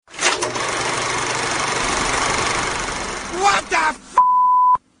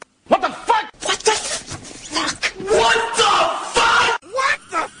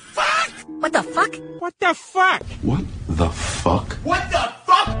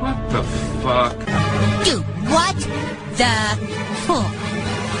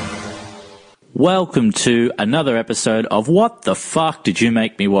Welcome to another episode of What the Fuck Did You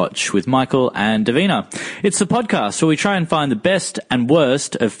Make Me Watch with Michael and Davina. It's the podcast where we try and find the best and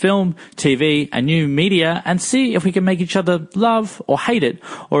worst of film, TV and new media and see if we can make each other love or hate it,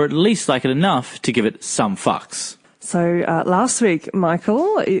 or at least like it enough to give it some fucks. So last week,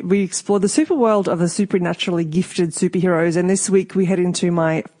 Michael, we explored the super world of the supernaturally gifted superheroes, and this week we head into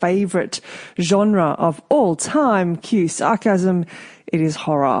my favourite genre of all time, cue sarcasm. It is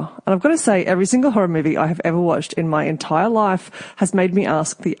horror. And I've got to say, every single horror movie I have ever watched in my entire life has made me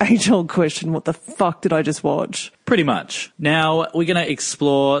ask the age-old question, what the fuck did I just watch? Pretty much. Now, we're going to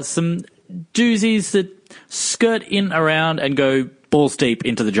explore some doozies that skirt in, around and go balls deep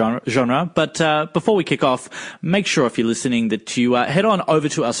into the genre. But before we kick off, make sure if you're listening that you head on over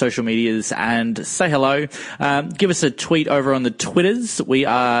to our social medias and say hello. Give us a tweet over on the Twitters. We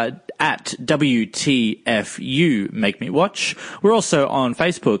are at WTFU Make Me Watch. We're also on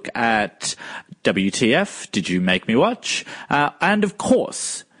Facebook at WTF Did You Make Me Watch? And of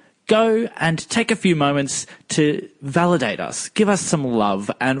course, go and take a few moments to validate us, give us some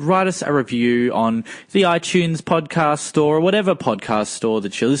love, and write us a review on the iTunes podcast store or whatever podcast store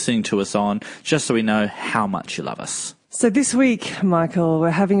that you're listening to us on, just so we know how much you love us. So this week, Michael, we're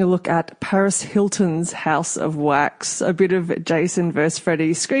having a look at Paris Hilton's House of Wax, a bit of Jason vs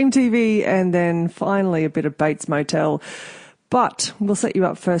Freddy, Scream TV, and then finally a bit of Bates Motel. But we'll set you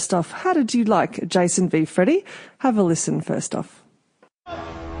up first off. How did you like Jason v Freddy? Have a listen first off.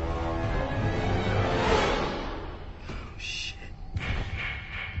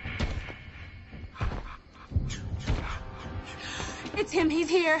 It's him, he's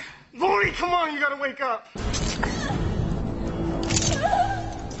here. Lori, come on, you gotta wake up.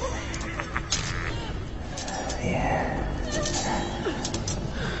 Yeah.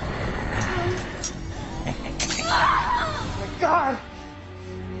 Oh my God.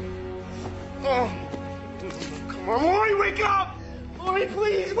 Oh. Come on, Lori, wake up. Lori,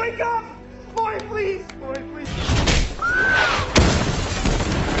 please, wake up. Lori, please. Lori, please.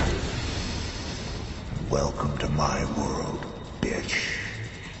 Welcome to my world, bitch.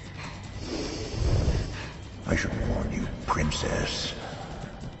 I should warn you, princess.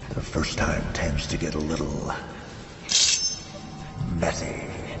 The first time tends to get a little messy.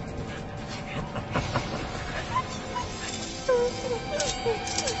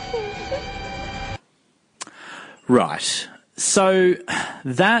 Right. So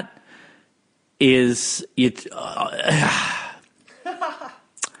that is it.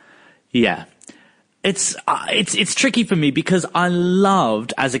 Yeah. It's tricky for me because I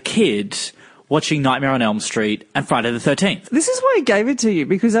loved as a kid watching Nightmare on Elm Street and Friday the 13th. This is why I gave it to you,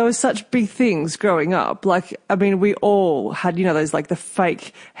 because they were such big things growing up. Like, I mean, we all had, you know, those like the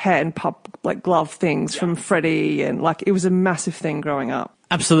fake hand pop like glove things from Freddy, and like it was a massive thing growing up.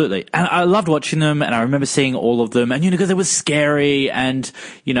 Absolutely. And I loved watching them, and I remember seeing all of them, and, you know, because it was scary and,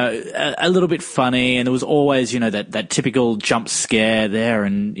 you know, a little bit funny, and there was always, you know, that typical jump scare there,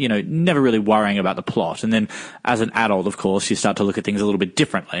 and, you know, never really worrying about the plot. And then as an adult, of course, you start to look at things a little bit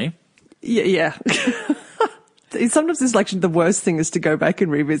differently. Yeah. Sometimes it's like the worst thing is to go back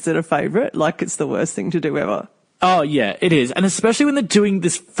and revisit a favourite, like it's the worst thing to do ever. Oh, yeah, it is. And especially when they're doing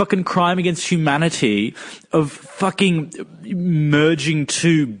this fucking crime against humanity of fucking merging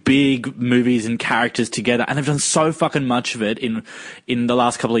two big movies and characters together. And they've done so fucking much of it in the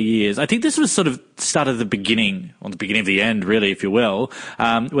last couple of years. I think this was sort of started the beginning, or the beginning of the end, really, if you will,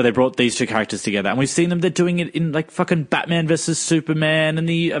 where they brought these two characters together. And we've seen them, they're doing it in like fucking Batman versus Superman and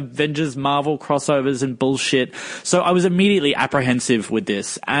the Avengers Marvel crossovers and bullshit. So I was immediately apprehensive with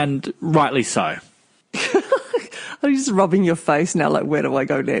this, and rightly so. Are you just rubbing your face now, like, where do I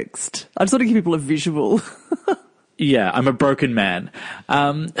go next? I just want to give people a visual. Yeah, I'm a broken man.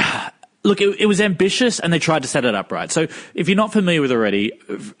 Look, it was ambitious, and they tried to set it up right. So if you're not familiar with it already,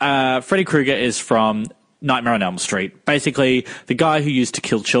 Freddy Krueger is from Nightmare on Elm Street. Basically, the guy who used to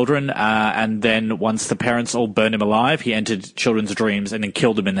kill children, and then once the parents all burned him alive, he entered children's dreams and then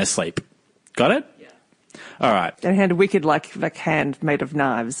killed them in their sleep. Got it? All right. And had a wicked, like hand made of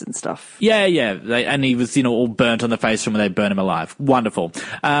knives and stuff. Yeah. And he was, you know, all burnt on the face from when they burned him alive. Wonderful.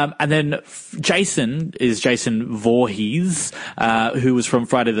 And then Jason is Jason Voorhees, who was from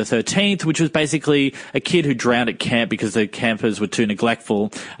Friday the 13th, which was basically a kid who drowned at camp because the campers were too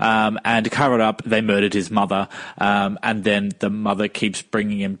neglectful. And to cover it up, they murdered his mother. And then the mother keeps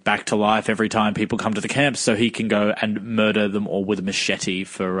bringing him back to life every time people come to the camp, so he can go and murder them all with a machete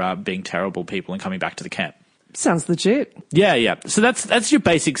for being terrible people and coming back to the camp. Sounds legit. Yeah. So that's your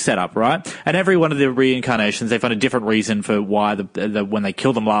basic setup, right? And every one of the reincarnations, they find a different reason for why when they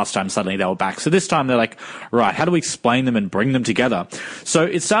killed them last time, suddenly they were back. So this time they're like, right, how do we explain them and bring them together? So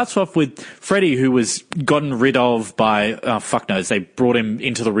it starts off with Freddy, who was gotten rid of by, fuck knows, they brought him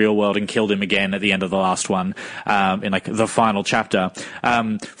into the real world and killed him again at the end of the last one, in like the final chapter.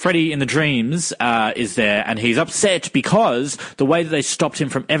 Freddy in the dreams, is there, and he's upset because the way that they stopped him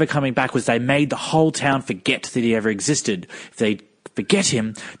from ever coming back was they made the whole town forget that he ever existed. If they forget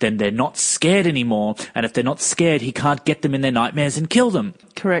him, then they're not scared anymore. And if they're not scared, he can't get them in their nightmares and kill them.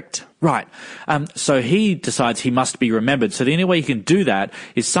 Correct. Right. So he decides he must be remembered. So the only way he can do that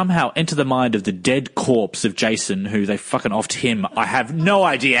is somehow enter the mind of the dead corpse of Jason, who they fucking offed him. I have no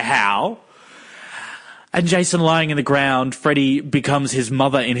idea how. And Jason lying in the ground, Freddy becomes his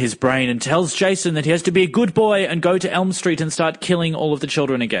mother in his brain and tells Jason that he has to be a good boy and go to Elm Street and start killing all of the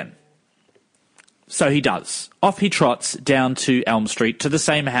children again. So he does. Off he trots down to Elm Street, to the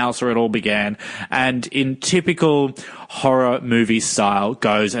same house where it all began, and in typical horror movie style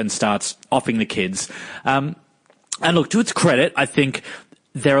goes and starts offing the kids. And look, to its credit, I think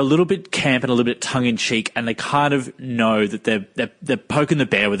they're a little bit camp and a little bit tongue-in-cheek, and they kind of know that they're poking the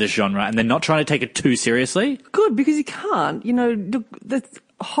bear with this genre, and they're not trying to take it too seriously. Good, because you can't. You know, the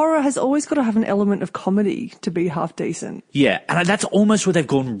horror has always got to have an element of comedy to be half decent. Yeah, and that's almost where they've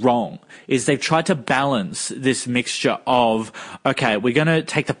gone wrong, is they've tried to balance this mixture of, okay, we're going to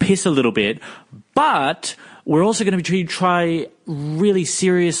take the piss a little bit, but we're also going to try really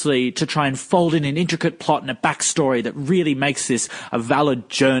seriously to try and fold in an intricate plot and a backstory that really makes this a valid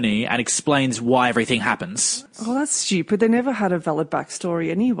journey and explains why everything happens. Oh, that's stupid. They never had a valid backstory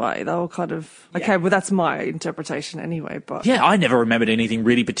anyway. They were kind of... Okay, well, that's my interpretation anyway, but... Yeah, I never remembered anything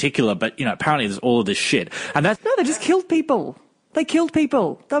really particular, but, you know, apparently there's all of this shit. And that's... No, they just killed people. They killed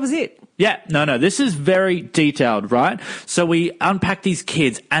people. That was it. Yeah, no, this is very detailed, right? So we unpack these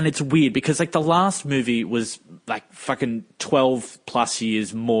kids, and it's weird because, like, the last movie was, like, fucking 12 plus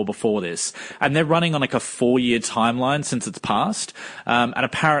years more before this. And they're running on, like, a 4-year timeline since it's passed. And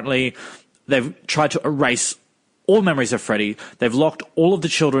apparently they've tried to erase all memories of Freddy. They've locked all of the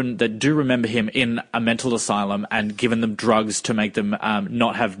children that do remember him in a mental asylum and given them drugs to make them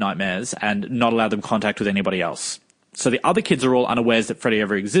not have nightmares and not allow them contact with anybody else. So the other kids are all unawares that Freddy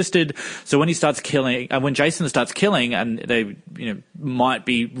ever existed. So when he starts killing, when Jason starts killing, and they, you know, might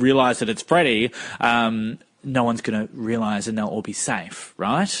be realize that it's Freddy, no one's going to realize, and they'll all be safe,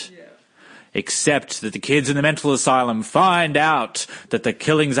 right? Yeah. Except that the kids in the mental asylum find out that the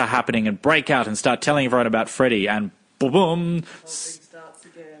killings are happening and break out and start telling everyone about Freddy, and boom,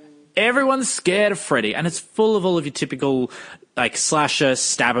 everyone's scared of Freddy, and it's full of all of your typical, like, slasher,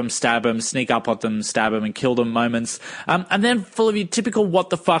 stab 'em, sneak up on them, stab 'em and kill them moments. And then full of your typical what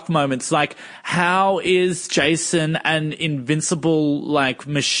the fuck moments, like, how is Jason an invincible, like,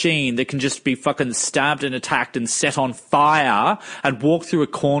 machine that can just be fucking stabbed and attacked and set on fire and walk through a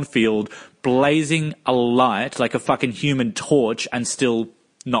cornfield blazing a light like a fucking human torch and still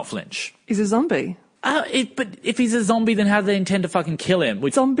not flinch? He's a zombie. But if he's a zombie, then how do they intend to fucking kill him?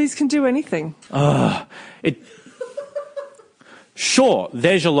 Zombies can do anything. Sure,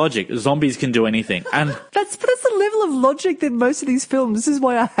 there's your logic. Zombies can do anything. And that's the level of logic that most of these films... This is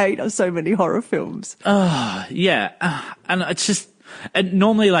why I hate so many horror films. Yeah. And it's just... And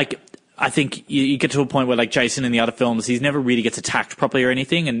normally, like, I think you get to a point where, like, Jason in the other films, he never really gets attacked properly or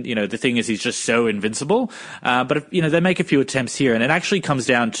anything. And, you know, the thing is, he's just so invincible. But, if, you know, they make a few attempts here, and it actually comes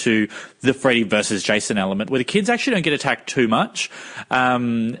down to the Freddy versus Jason element, where the kids actually don't get attacked too much.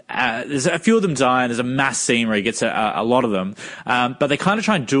 There's a few of them die, and there's a mass scene where he gets a lot of them. But they kind of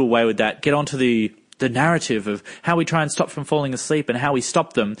try and do away with that, get onto the narrative of how we try and stop from falling asleep and how we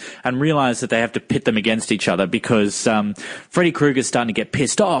stop them, and realize that they have to pit them against each other because Freddy Krueger's starting to get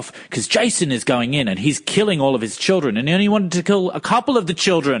pissed off because Jason is going in and he's killing all of his children, and he only wanted to kill a couple of the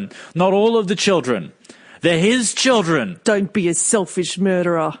children, not all of the children. They're his children. Don't be a selfish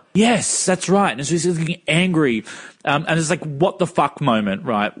murderer. Yes, that's right. And so he's getting angry. And it's like, what the fuck moment,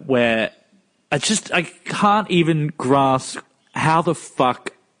 right, where I can't even grasp how the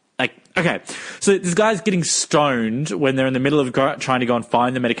fuck... Okay, so this guy's getting stoned when they're in the middle of trying to go and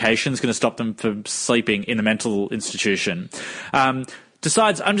find the medication that's going to stop them from sleeping in the mental institution.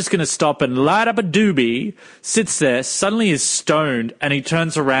 Decides, I'm just going to stop and light up a doobie, sits there, suddenly is stoned, and he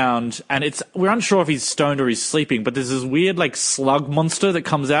turns around, and we're unsure if he's stoned or he's sleeping, but there's this weird, like, slug monster that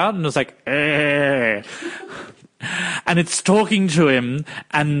comes out, and it's like, eh. And it's talking to him,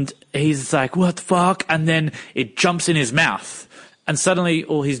 and he's like, what the fuck? And then it jumps in his mouth. And suddenly,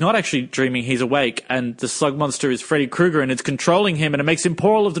 he's not actually dreaming, he's awake, and the slug monster is Freddy Krueger, and it's controlling him, and it makes him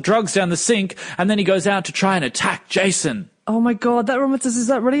pour all of the drugs down the sink, and then he goes out to try and attack Jason. Oh my God, that reminds us, is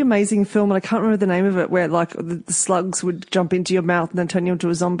that really amazing film, and I can't remember the name of it, where like the slugs would jump into your mouth and then turn you into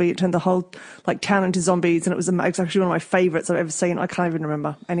a zombie. It turned the whole like town into zombies, and it's actually one of my favourites I've ever seen. I can't even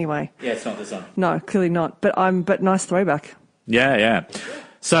remember. Anyway. Yeah, it's not this one. No, clearly not. But nice throwback. Yeah.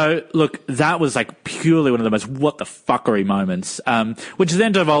 So, look, that was like purely one of the most what the fuckery moments, which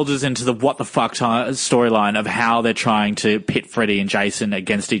then divulges into the what the fuck storyline of how they're trying to pit Freddy and Jason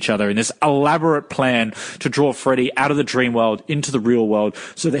against each other in this elaborate plan to draw Freddy out of the dream world into the real world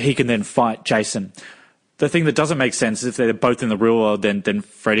so that he can then fight Jason. The thing that doesn't make sense is if they're both in the real world, then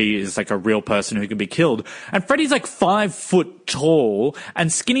Freddy is like a real person who can be killed. And Freddy's like 5 foot tall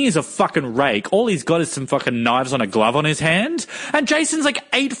and skinny as a fucking rake. All he's got is some fucking knives on a glove on his hand. And Jason's like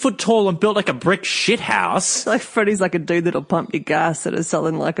 8 foot tall and built like a brick shit house. Like Freddy's like a dude that'll pump your gas at a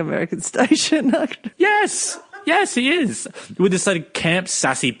Southern like American station. Yes, he is. With this like camp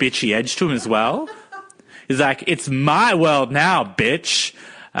sassy bitchy edge to him as well. He's like, it's my world now, bitch.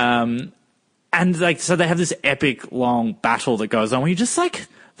 And like, so they have this epic long battle that goes on where you're just like,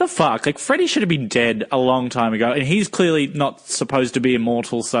 the fuck? Like, Freddy should have been dead a long time ago, and he's clearly not supposed to be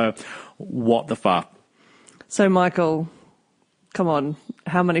immortal, so what the fuck? So, Michael, come on.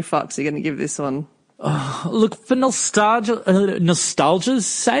 How many fucks are you going to give this one? Look, for nostalgia's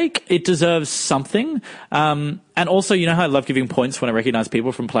sake, it deserves something. And also, you know how I love giving points when I recognise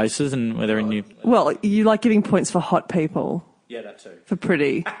people from places and where they're in new... Well, you like giving points for hot people. Yeah, that too. For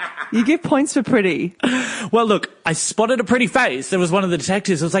pretty. You give points for pretty. Well, look, I spotted a pretty face. There was one of the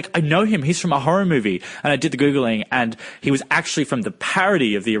detectives. I was like, I know him. He's from a horror movie. And I did the Googling, and he was actually from the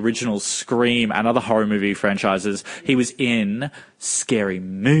parody of the original Scream and other horror movie franchises. He was in Scary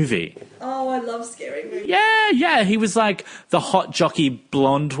Movie. Oh, I love Scary Movie. Yeah. He was like the hot jockey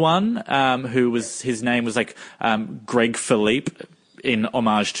blonde one, his name was like Greg Philippe, in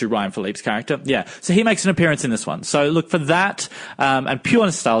homage to Ryan Philippe's character. Yeah. So he makes an appearance in this one. So look, for that, and pure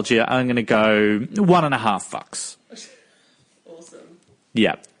nostalgia, I'm going to go 1.5 fucks. Awesome.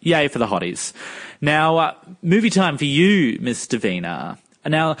 Yeah. Yay for the hotties. Now, movie time for you, Miss Davina.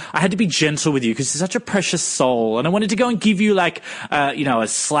 Now, I had to be gentle with you because you're such a precious soul, and I wanted to go and give you like, a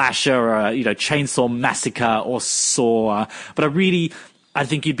slasher or a, Chainsaw Massacre or Saw, but I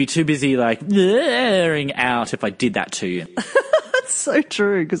think you'd be too busy like, airing out if I did that to you. That's so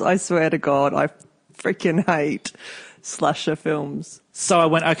true, because I swear to God, I freaking hate slasher films. So I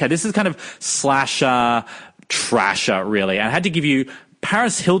went, okay, this is kind of slasher, trasher, really. And I had to give you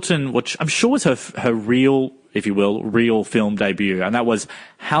Paris Hilton, which I'm sure was her real, if you will, real film debut, and that was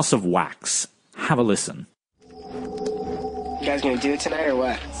House of Wax. Have a listen. You guys gonna do it tonight or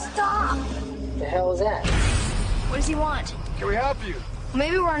what? Stop! The hell is that? What does he want? Can we help you?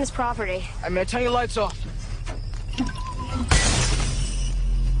 Maybe we're on his property. I'm gonna turn your lights off.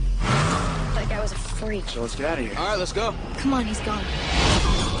 That guy was a freak. So let's get out of here. All right, let's go. Come on, he's gone.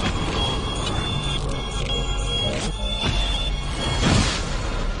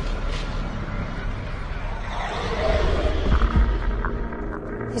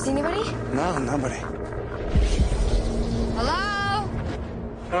 Is anybody? No, nobody. Hello? I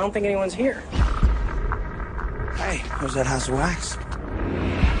don't think anyone's here. Hey, where's that House of Wax?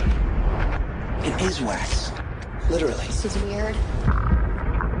 It is wax. Literally. This is weird.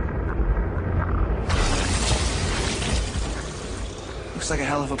 Looks like a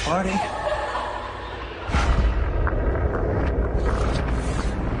hell of a party.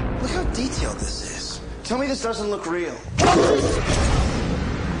 Look how detailed this is. Tell me this doesn't look real.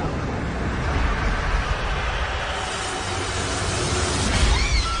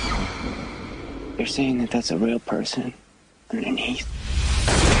 You're saying that that's a real person underneath?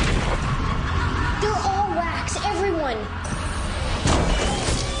 They're all wax, everyone.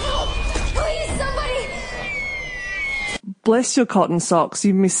 Please, somebody! Bless your cotton socks.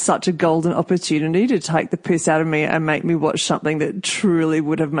 You missed such a golden opportunity to take the piss out of me and make me watch something that truly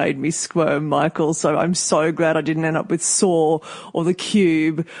would have made me squirm, Michael. So I'm so glad I didn't end up with Saw or The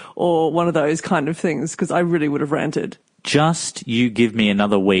Cube or one of those kind of things, because I really would have ranted. Just you give me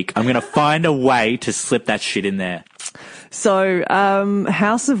another week. I'm going to find a way to slip that shit in there. So,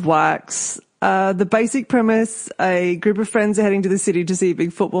 House of Wax. The basic premise, a group of friends are heading to the city to see a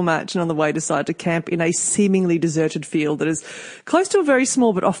big football match, and on the way decide to camp in a seemingly deserted field that is close to a very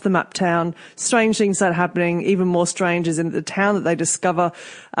small but off the map town. Strange things start happening. Even more strange is in the town that they discover,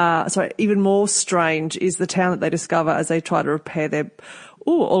 even more strange is the town that they discover as they try to repair their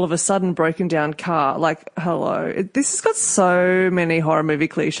all of a sudden broken down car. Like, hello. This has got so many horror movie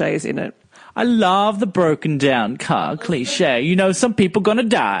cliches in it. I love the broken down car cliche. You know, some people gonna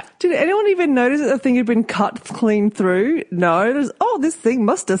die. Did anyone even notice that the thing had been cut clean through? No. This thing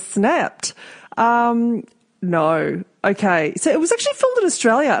must have snapped. No. Okay. So it was actually filmed in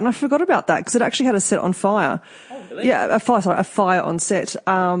Australia, and I forgot about that because it actually had a set on fire. Oh, really? Yeah, a fire on set.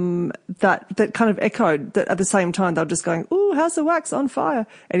 That kind of echoed that at the same time they were just going, "Ooh, how's the wax on fire?"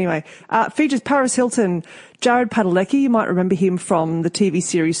 Anyway, features Paris Hilton, Jared Padalecki. You might remember him from the TV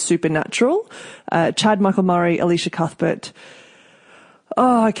series Supernatural. Chad Michael Murray, Alicia Cuthbert.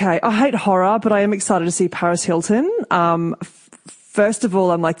 Oh, okay. I hate horror, but I am excited to see Paris Hilton. First of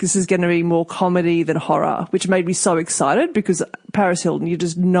all, I'm like, this is going to be more comedy than horror, which made me so excited because Paris Hilton, you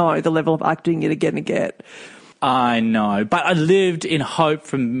just know the level of acting you're going to get. I know, but I lived in hope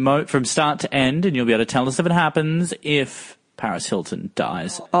from start to end, and you'll be able to tell us if it happens if Paris Hilton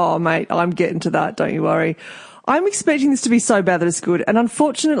dies. Oh, mate, I'm getting to that, don't you worry. I'm expecting this to be so bad that it's good, and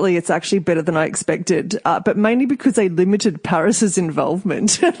unfortunately it's actually better than I expected, but mainly because they limited Paris's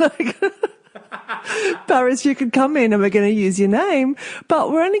involvement. Paris, you could come in and we're going to use your name,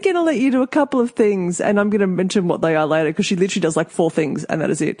 but we're only going to let you do a couple of things, and I'm going to mention what they are later because she literally does like 4 things and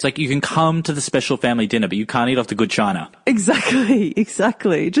that is it. It's like you can come to the special family dinner, but you can't eat off the good china.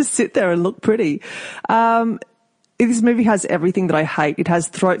 Exactly. Just sit there and look pretty. This movie has everything that I hate. It has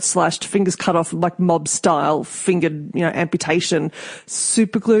throat slashed, fingers cut off, like mob style, fingered, amputation,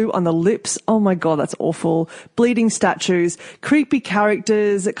 super glue on the lips. Oh my God, that's awful. Bleeding statues, creepy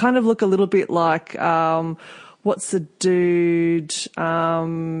characters that kind of look a little bit like, what's the dude?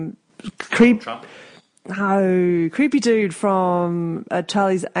 Creepy dude from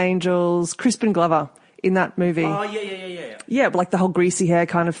Charlie's Angels, Crispin Glover. In that movie. Oh, yeah. Yeah, but like the whole greasy hair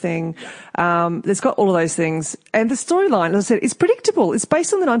kind of thing. Yeah. There's got all of those things. And the storyline, as I said, is predictable. It's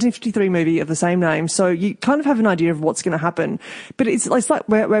based on the 1953 movie of the same name, so you kind of have an idea of what's going to happen. But it's like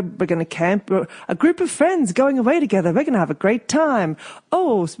we're going to camp. We're a group of friends going away together. We're going to have a great time.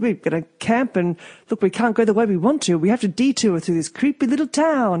 Oh, so we're going to camp and look, we can't go the way we want to. We have to detour through this creepy little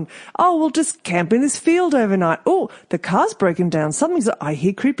town. Oh, we'll just camp in this field overnight. Oh, the car's broken down. I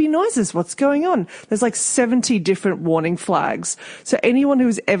hear creepy noises. What's going on? There's like 70 different warning flags. So anyone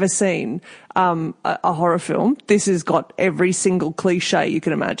who's ever seen a horror film, this has got every single cliche you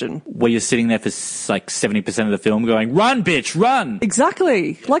can imagine. Where you're sitting there for like 70% of the film going, run, bitch, run!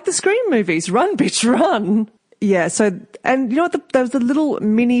 Exactly. Like the Scream movies. Run, bitch, run. Yeah, so, and you know what, there was a little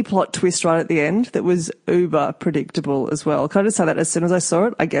mini plot twist right at the end that was uber predictable as well. Can I just say that as soon as I saw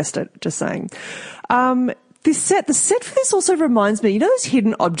it, I guessed it, just saying. The set for this also reminds me, those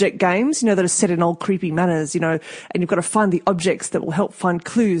hidden object games, that are set in old creepy manners, and you've got to find the objects that will help find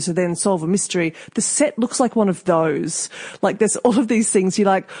clues and then solve a mystery. The set looks like one of those. Like there's all of these things you're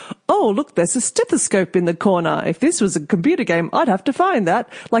like, oh, look, there's a stethoscope in the corner. If this was a computer game, I'd have to find that.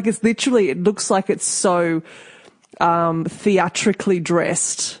 Like it looks like it's so, theatrically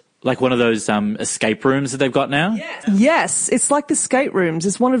dressed. Like one of those escape rooms that they've got now? Yes, it's like the escape rooms.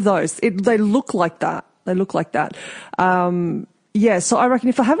 It's one of those. They look like that. So I reckon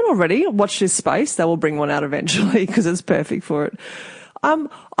if I haven't already, watch this space. They will bring one out eventually because it's perfect for it. I'm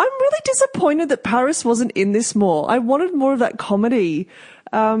really disappointed that Paris wasn't in this more. I wanted more of that comedy.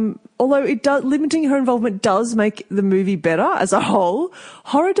 Although limiting her involvement does make the movie better as a whole.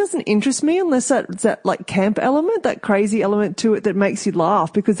 Horror doesn't interest me unless that like camp element, that crazy element to it that makes you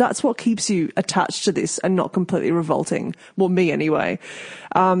laugh, because that's what keeps you attached to this and not completely revolting. Well, me anyway.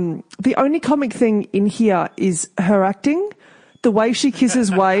 The only comic thing in here is her acting, the way she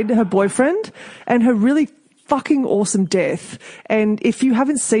kisses Wade, her boyfriend, and her really fucking awesome death. And if you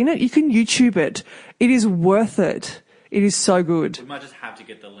haven't seen it, you can YouTube it. It is worth it. It is so good. We might just have to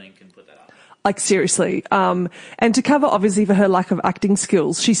get the link and put that up. Like, seriously. And to cover, obviously, for her lack of acting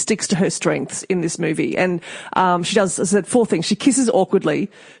skills, she sticks to her strengths in this movie. And she does, as I said, 4 things. She kisses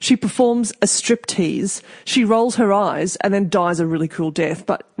awkwardly. She performs a striptease. She rolls her eyes and then dies a really cool death,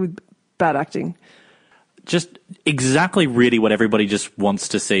 but with bad acting. Just exactly really what everybody just wants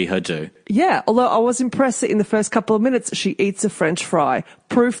to see her do. Yeah, although I was impressed that in the first couple of minutes she eats a French fry.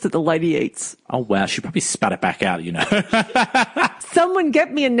 Proof that the lady eats. Oh, wow. She probably spat it back out, Someone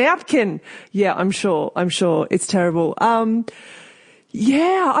get me a napkin. Yeah, I'm sure. It's terrible.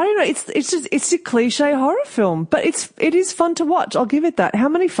 Yeah, I don't know. It's a cliche horror film, but it is fun to watch. I'll give it that. How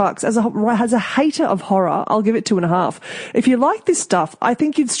many fucks? As a hater of horror, I'll give it 2.5. If you like this stuff, I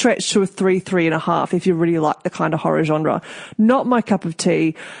think you'd stretch to a 3.5 if you really like the kind of horror genre. Not my cup of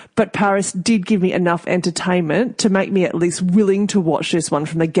tea, but Paris did give me enough entertainment to make me at least willing to watch this one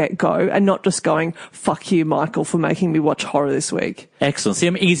from the get-go and not just going, fuck you, Michael, for making me watch horror this week. Excellent. See,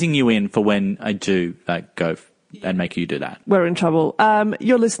 I'm easing you in for when I do go and make you do that. We're in trouble.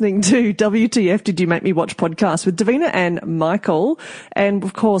 You're listening to WTF Did You Make Me Watch podcast with Davina and Michael. And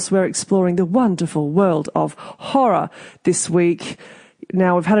of course, we're exploring the wonderful world of horror this week.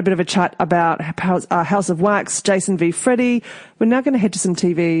 Now, we've had a bit of a chat about House of Wax, Jason v. Freddy. We're now going to head to some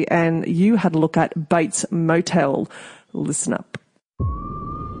TV, and you had a look at Bates Motel. Listen up.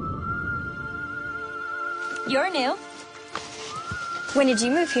 You're new. When did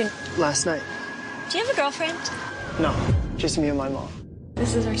you move here? Last night. Do you have a girlfriend? No, just me and my mom.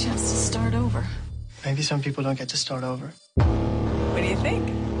 This is our chance to start over. Maybe some people don't get to start over. What do you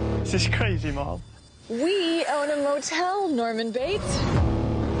think? This is crazy, Mom. We own a motel, Norman Bates.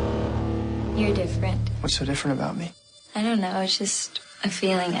 You're different. What's so different about me? I don't know, it's just a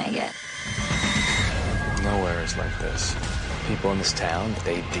feeling I get. Nowhere is like this. People in this town,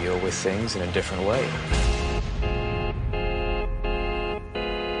 they deal with things in a different way.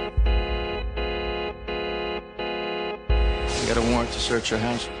 You got a warrant to search your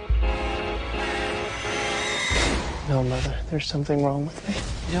house? No, Mother, there's something wrong with me.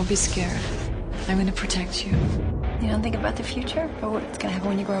 Don't be scared. I'm going to protect you. You don't think about the future or what's gonna happen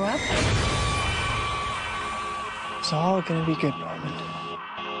when you grow up? It's all gonna be good, Norman.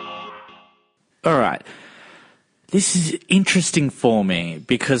 All right. This is interesting for me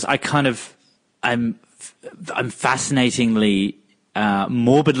because I'm fascinatingly,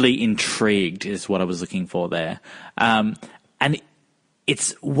 morbidly intrigued is what I was looking for there. And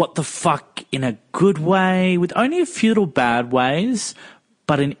it's what the fuck in a good way with only a few little bad ways,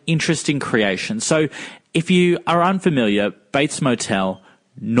 but an interesting creation. So if you are unfamiliar, Bates Motel,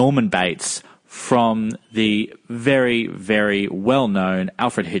 Norman Bates from the very, very well-known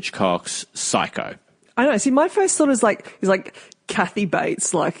Alfred Hitchcock's Psycho. I know. See, my first thought is like Kathy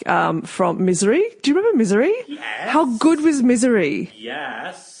Bates, from Misery. Do you remember Misery? Yes. How good was Misery?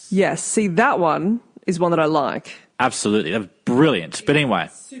 Yes. Yes. See, that one is one that I like. Absolutely. That was brilliant. But anyway.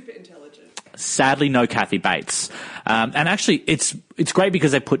 Super intelligent. Sadly, no Kathy Bates. And actually, it's great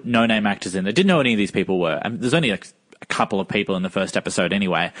because they put no-name actors in. They didn't know who any of these people were. And there's only like a couple of people in the first episode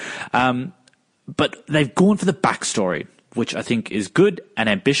anyway. But they've gone for the backstory, which I think is good and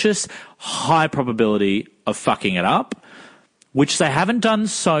ambitious, high probability of fucking it up, which they haven't done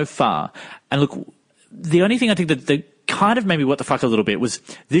so far. And look, the only thing I think that they kind of made me what the fuck a little bit was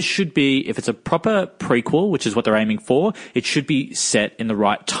this should be, if it's a proper prequel, which is what they're aiming for, it should be set in the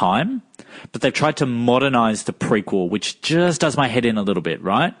right time. But they've tried to modernize the prequel, which just does my head in a little bit,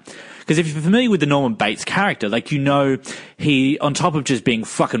 right? Because if you're familiar with the Norman Bates character, he, on top of just being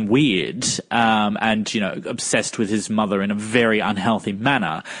fucking weird, and, obsessed with his mother in a very unhealthy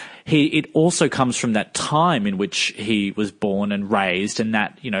manner, it also comes from that time in which he was born and raised and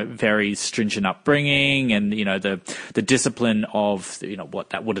that, very stringent upbringing and, the discipline of,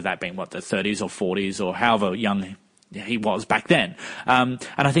 what would have that been, the 30s or 40s or however young he was back then. And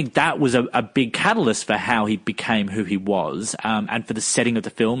I think that was a big catalyst for how he became who he was, and for the setting of the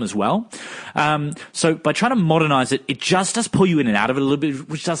film as well. So by trying to modernize it, it just does pull you in and out of it a little bit,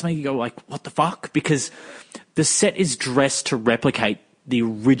 which does make you go like, what the fuck? Because the set is dressed to replicate the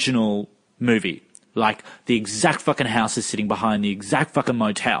original movie. Like the exact fucking house is sitting behind the exact fucking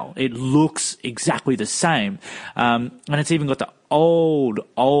motel. It looks exactly the same. And it's even got the old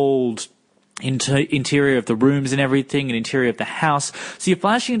interior of the rooms and everything, and interior of the house. So you're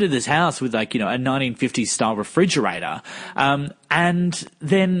flashing into this house with a 1950s style refrigerator. And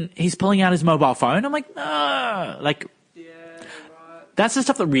then he's pulling out his mobile phone. I'm like, that's the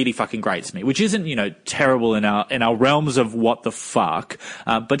stuff that really fucking grates me, which isn't, terrible in our realms of what the fuck,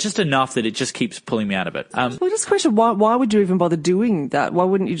 but just enough that it just keeps pulling me out of it. Well, just a question, why would you even bother doing that? Why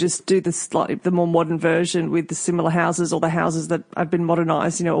wouldn't you just do this, the more modern version with the similar houses or the houses that have been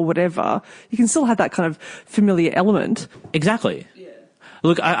modernized, or whatever? You can still have that kind of familiar element. Exactly. Yeah.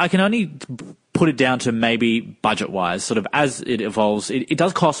 Look, I can only put it down to maybe budget-wise, sort of as it evolves. It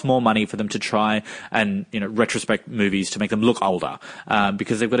does cost more money for them to try and, retrospect movies to make them look older,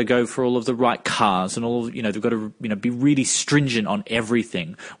 because they've got to go for all of the right cars and all, they've got to, be really stringent on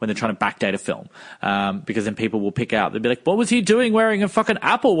everything when they're trying to backdate a film, because then people will pick out, they'll be like, what was he doing wearing a fucking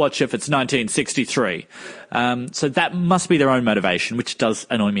Apple Watch if it's 1963? So that must be their own motivation, which does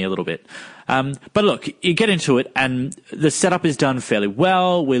annoy me a little bit. But look, you get into it and the setup is done fairly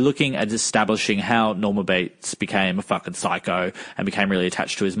well. We're looking at establishing how Norman Bates became a fucking psycho and became really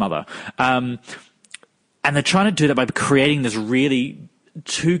attached to his mother. And they're trying to do that by creating this really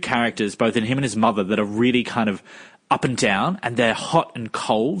two characters, both in him and his mother, that are really kind of up and down, and they're hot and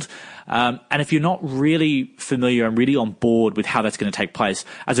cold. And if you're not really familiar and really on board with how that's going to take place,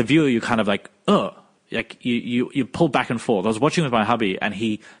 as a viewer, you're kind of like, ugh. Like you pull back and forth. I was watching with my hubby and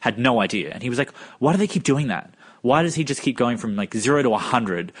he had no idea. And he was like, why do they keep doing that? Why does he just keep going from like 0 to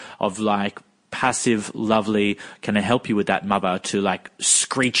 100 of like passive, lovely, can I help you with that, mother, to like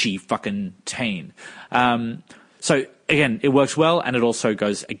screechy fucking teen? So again, it works well, and it also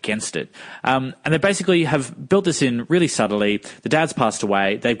goes against it. And they basically have built this in really subtly. The dad's passed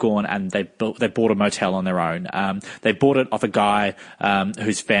away. They've gone and they bought a motel on their own. They bought it off a guy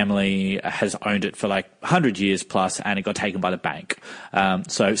whose family has owned it for like 100 years plus, and it got taken by the bank.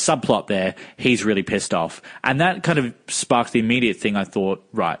 So subplot there, he's really pissed off. And that kind of sparked the immediate thing. I thought,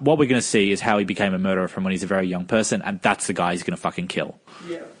 right, what we're going to see is how he became a murderer from when he's a very young person, and that's the guy he's going to fucking kill.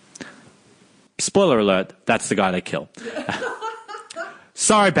 Yeah. Spoiler alert, that's the guy they kill.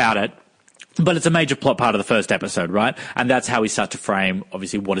 Sorry about it, but it's a major plot part of the first episode, right? And that's how we start to frame,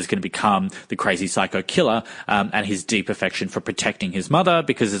 obviously, what is going to become the crazy psycho killer, and his deep affection for protecting his mother,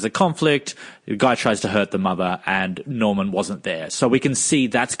 because there's a conflict. The guy tries to hurt the mother, and Norman wasn't there. So we can see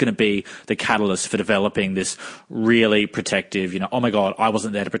that's going to be the catalyst for developing this really protective, oh my God, I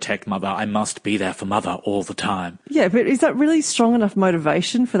wasn't there to protect mother. I must be there for mother all the time. Yeah, but is that really strong enough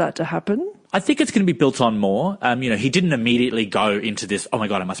motivation for that to happen? I think it's going to be built on more. He didn't immediately go into this, oh my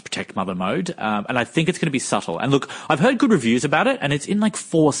God, I must protect mother mode. And I think it's going to be subtle. And look, I've heard good reviews about it, and it's in like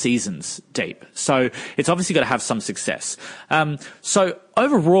 4 seasons deep. So it's obviously got to have some success. So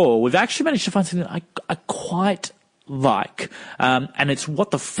overall, we've actually managed to find something that I quite like. And it's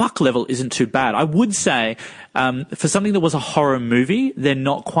what the fuck level isn't too bad. I would say, for something that was a horror movie, they're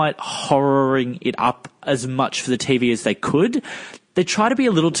not quite horroring it up as much for the TV as they could. They try to be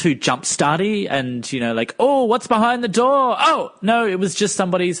a little too jump-starty and, like, oh, what's behind the door? Oh, no, it was just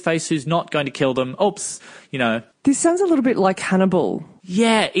somebody's face who's not going to kill them. Oops, This sounds a little bit like Hannibal.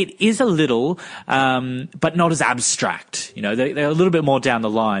 Yeah, it is a little, but not as abstract. They're a little bit more down the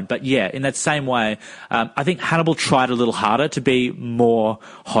line. But yeah, in that same way, I think Hannibal tried a little harder to be more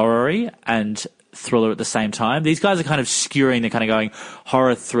horror-y and thriller at the same time. These guys are kind of skewing. They're kind of going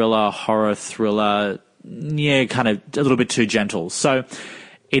horror, thriller, yeah, kind of a little bit too gentle. So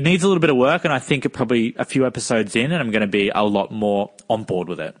it needs a little bit of work, and I think it probably a few episodes in, and I'm going to be a lot more on board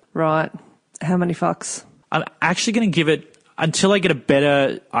with it. Right. How many fucks? I'm actually going to give it, until I get a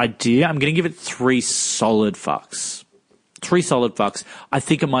better idea, I'm going to give it 3 solid fucks. 3 solid fucks. I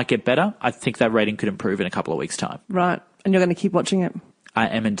think it might get better. I think that rating could improve in a couple of weeks' time. Right. And you're going to keep watching it? I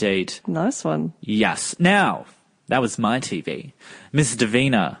am indeed. Nice one. Yes. Now, that was my TV. Mrs.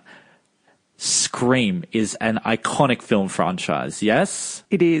 Davina, Scream is an iconic film franchise, yes?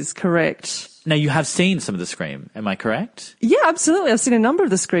 It is, correct. Now, you have seen some of the Scream, am I correct? Yeah, absolutely. I've seen a number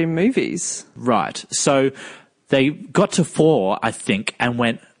of the Scream movies. Right. So they got to 4, I think, and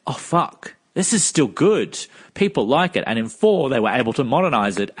went, oh, fuck, this is still good. People like it. And in 4, they were able to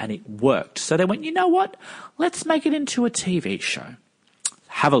modernize it, and it worked. So they went, you know what? Let's make it into a TV show.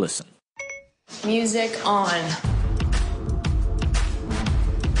 Have a listen. Music on.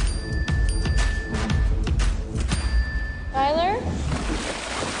 Tyler?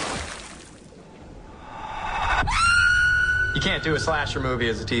 You can't do a slasher movie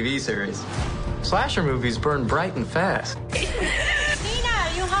as a TV series. Slasher movies burn bright and fast. Nina,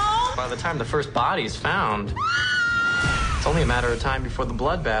 you home? By the time the first body is found, it's only a matter of time before the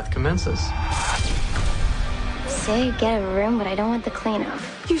bloodbath commences. Say get a room, but I don't want the cleanup.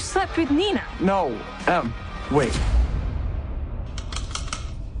 You slept with Nina. No, wait.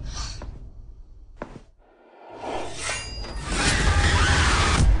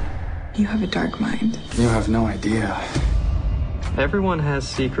 You have a dark mind. You have no idea. Everyone has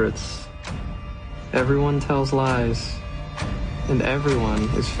secrets. Everyone tells lies. And everyone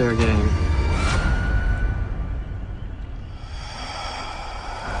is fair game.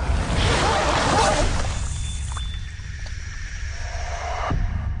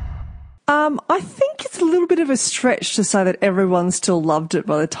 I think it's a little bit of a stretch to say that everyone still loved it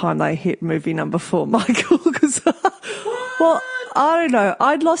by the time they hit movie number 4, Michael, because, well, I don't know.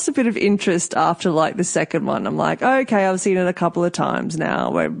 I'd lost a bit of interest after like the second one. I'm like, okay, I've seen it a couple of times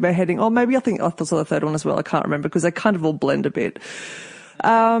now. We're heading, or maybe I saw the third one as well. I can't remember because they kind of all blend a bit.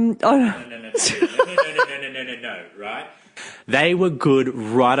 No, right? They were good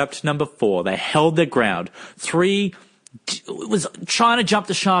right up to number 4. They held their ground. 3 was trying to jump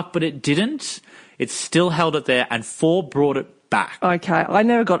the shark, but it didn't. It still held it there, and 4 brought it back. Okay, I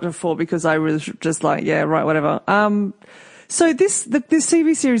never got to 4 because I was just like, yeah, right, whatever. So this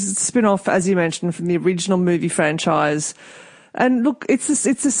TV series is a spin-off, as you mentioned, from the original movie franchise. And look, it's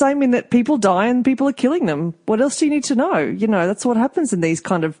the same in that people die and people are killing them. What else do you need to know? That's what happens in these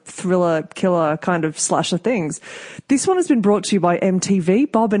kind of thriller, killer, kind of slasher things. This one has been brought to you by MTV,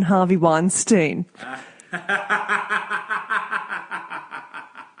 Bob and Harvey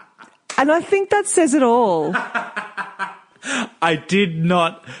And I think that says it all. I did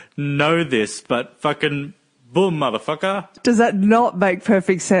not know this, but fucking boom, motherfucker. Does that not make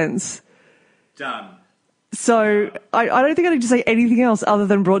perfect sense? Done. So I don't think I need to say anything else other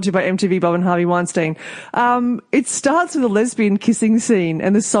than brought to you by MTV Bob and Harvey Weinstein. It starts with a lesbian kissing scene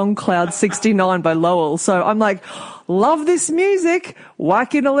and the song Cloud 69 by Lowell. So I'm like, love this music.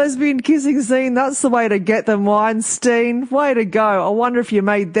 Whack in a lesbian kissing scene. That's the way to get them, Weinstein. Way to go. I wonder if you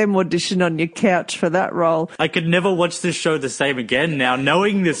made them audition on your couch for that role. I could never watch this show the same again now,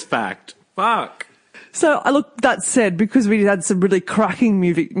 knowing this fact. Fuck. So, look, that said, because we had some really cracking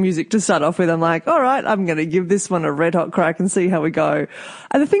music to start off with, I'm like, all right, I'm going to give this one a red hot crack and see how we go.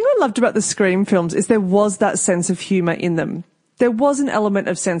 And the thing I loved about the Scream films is there was that sense of humour in them. There was an element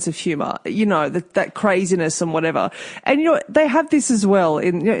of sense of humour, you know, that craziness and whatever. And, you know, they have this as well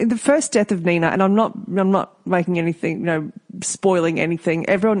in the first death of Nina, and I'm not making anything, you know, spoiling anything.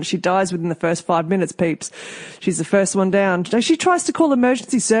 She dies within the first 5 minutes, peeps. She's the first one down. She tries to call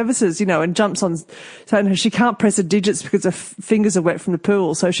emergency services, you know, and jumps on, saying she can't press her digits because her fingers are wet from the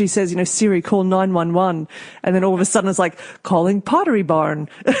pool. So she says, you know, Siri, call 911. And then all of a sudden it's like, calling Pottery Barn.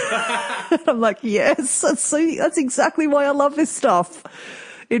 I'm like, yes, that's exactly why I love this stuff.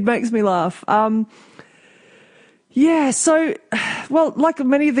 It makes me laugh. Yeah, so, well, like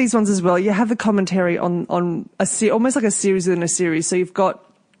many of these ones as well, you have the commentary on almost like a series within a series. So you've got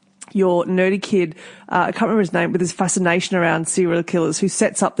your nerdy kid, I can't remember his name, with his fascination around serial killers, who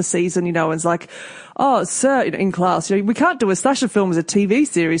sets up the season, you know, and is like, oh, sir, you know, in class, you know, we can't do a slasher film as a TV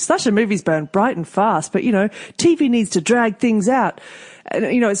series. Slasher movies burn bright and fast, but, you know, TV needs to drag things out.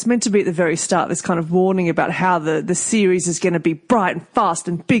 And, you know, it's meant to be at the very start, this kind of warning about how the series is going to be bright and fast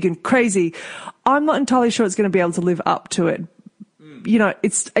and big and crazy. I'm not entirely sure it's going to be able to live up to it. You know,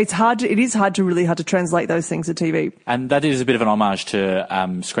 it is hard to translate those things to TV. And that is a bit of an homage to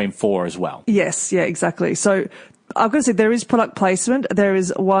Scream 4 as well. Yes, yeah, exactly. So I've got to say, there is product placement. There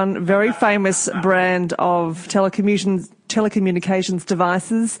is one very famous brand of telecommunications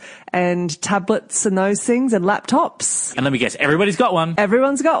devices and tablets and those things and laptops. And let me guess, everybody's got one.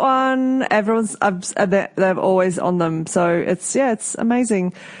 Everyone's got one. They're always on them. So it's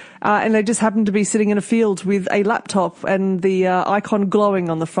amazing. And they just happen to be sitting in a field with a laptop and the icon glowing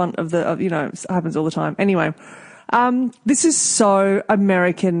on the front of you know, it happens all the time. Anyway, this is so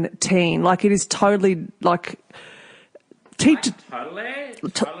American teen. Like, it is totally like... Totally,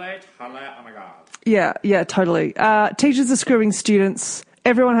 oh my God. Yeah, totally. Teachers are screwing students.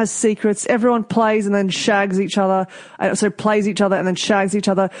 Everyone has secrets. Everyone plays and then shags each other. Plays each other and then shags each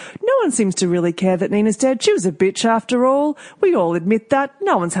other. No one seems to really care that Nina's dead. She was a bitch after all. We all admit that.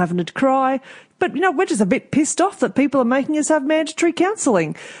 No one's having to cry. But, you know, we're just a bit pissed off that people are making us have mandatory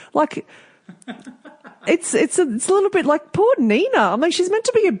counselling. Like, it's a little bit like poor Nina. I'm like, she's meant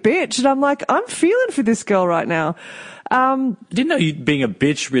to be a bitch. And I'm like, I'm feeling for this girl right now. I didn't know being a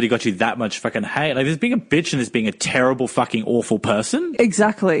bitch really got you that much fucking hate. Like, there's being a bitch and there's being a terrible fucking awful person.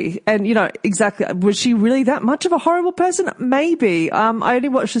 Exactly. And, you know, exactly. Was she really that much of a horrible person? Maybe. I only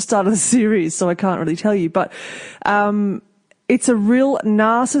watched the start of the series, so I can't really tell you. But it's a real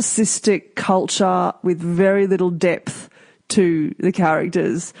narcissistic culture with very little depth to the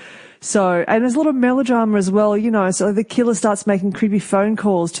characters. So, and there's a lot of melodrama as well, you know. So the killer starts making creepy phone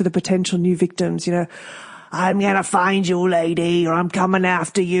calls to the potential new victims, you know. I'm going to find you, lady, or I'm coming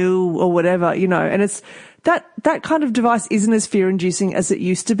after you, or whatever, you know. And it's that kind of device isn't as fear-inducing as it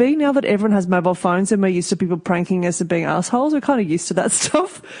used to be. Now that everyone has mobile phones and we're used to people pranking us and being assholes, we're kind of used to that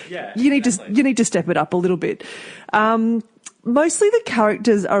stuff. Yeah, you need to step it up a little bit. Mostly the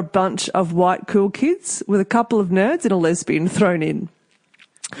characters are a bunch of white cool kids with a couple of nerds and a lesbian thrown in.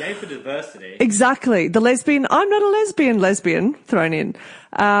 Yay for diversity. Exactly. The lesbian, I'm not a lesbian thrown in.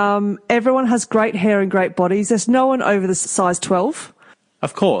 Everyone has great hair and great bodies. There's no one over the size 12.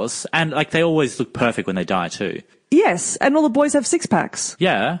 Of course. And, like, they always look perfect when they die, too. Yes. And all the boys have six packs.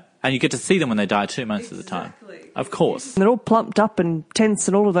 Yeah. And you get to see them when they die, too, most of the time. Of course. And they're all plumped up and tense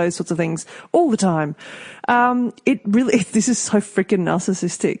and all of those sorts of things all the time. This is so freaking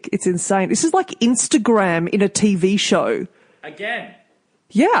narcissistic. It's insane. This is like Instagram in a TV show. Again.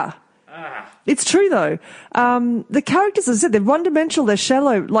 Yeah. It's true though. The characters, as I said, they're one-dimensional, they're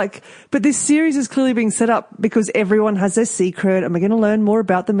shallow, but this series is clearly being set up because everyone has their secret and we're going to learn more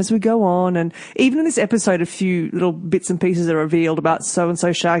about them as we go on. And even in this episode, a few little bits and pieces are revealed about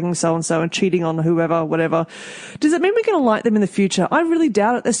so-and-so shagging so-and-so and cheating on whoever, whatever. Does it mean we're going to like them in the future? I really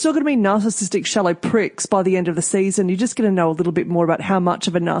doubt it. They're still going to be narcissistic, shallow pricks by the end of the season. You're just going to know a little bit more about how much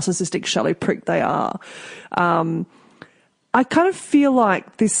of a narcissistic, shallow prick they are. I kind of feel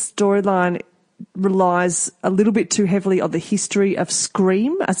like this storyline relies a little bit too heavily on the history of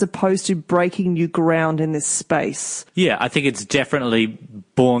Scream as opposed to breaking new ground in this space. Yeah, I think it's definitely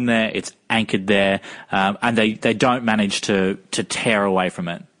born there, it's anchored there, and they don't manage to tear away from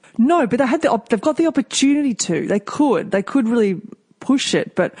it. No, but they've got the opportunity to. They could really push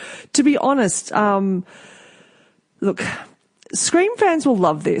it. But to be honest, look, Scream fans will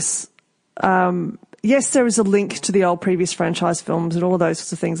love this. Yes, there is a link to the old previous franchise films and all of those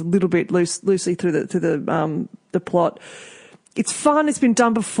sorts of things, a little bit loosely through the plot. It's fun. It's been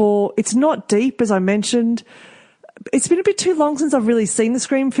done before. It's not deep, as I mentioned. It's been a bit too long since I've really seen the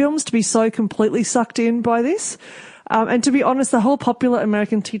Scream films to be so completely sucked in by this. And to be honest, the whole popular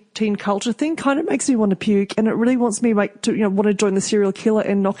American teen culture thing kind of makes me want to puke, and it really wants me to want to join the serial killer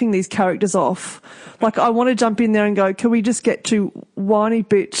and knocking these characters off. Like, I want to jump in there and go, can we just get to whiny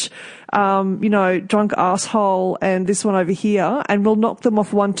bitch, drunk asshole and this one over here, and we'll knock them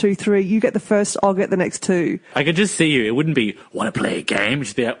off 1, 2, 3. You get the first, I'll get the next 2. I could just see you. It wouldn't be, want to play a game? It'd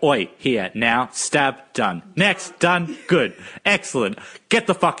just be like, oi, here, now, stab, done. Next, done, good, excellent. Get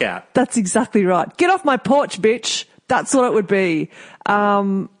the fuck out. That's exactly right. Get off my porch, bitch. That's what it would be.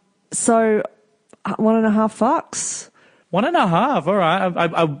 So, $1.5. $1.5. All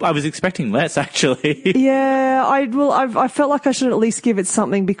right. I was expecting less, actually. Yeah, I felt like I should at least give it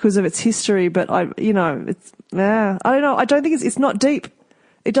something because of its history, but I don't know. I don't think it's not deep.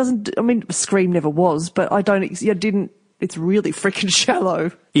 It doesn't. I mean, Scream never was, but it's really freaking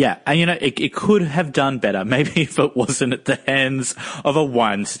shallow. Yeah, and it could have done better, maybe if it wasn't at the hands of a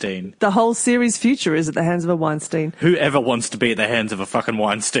Weinstein. The whole series' future is at the hands of a Weinstein. Whoever wants to be at the hands of a fucking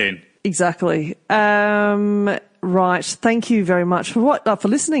Weinstein? Exactly. Right. Thank you very much for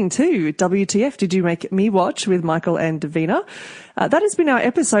listening to WTF Did You Make Me Watch with Michael and Davina. That has been our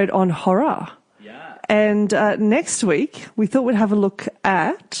episode on horror. Yeah. And next week, we thought we'd have a look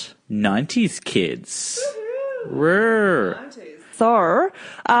at 90s kids. Rrr. So,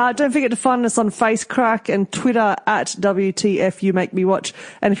 don't forget to find us on Facecrack and Twitter at WTF You Make Me Watch.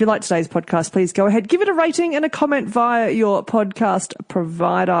 And if you like today's podcast, please go ahead, give it a rating and a comment via your podcast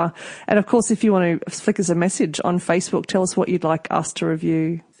provider. And of course, if you want to flick us a message on Facebook, tell us what you'd like us to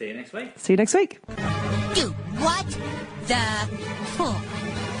review. See you next week. See you next week. Do what the fuck?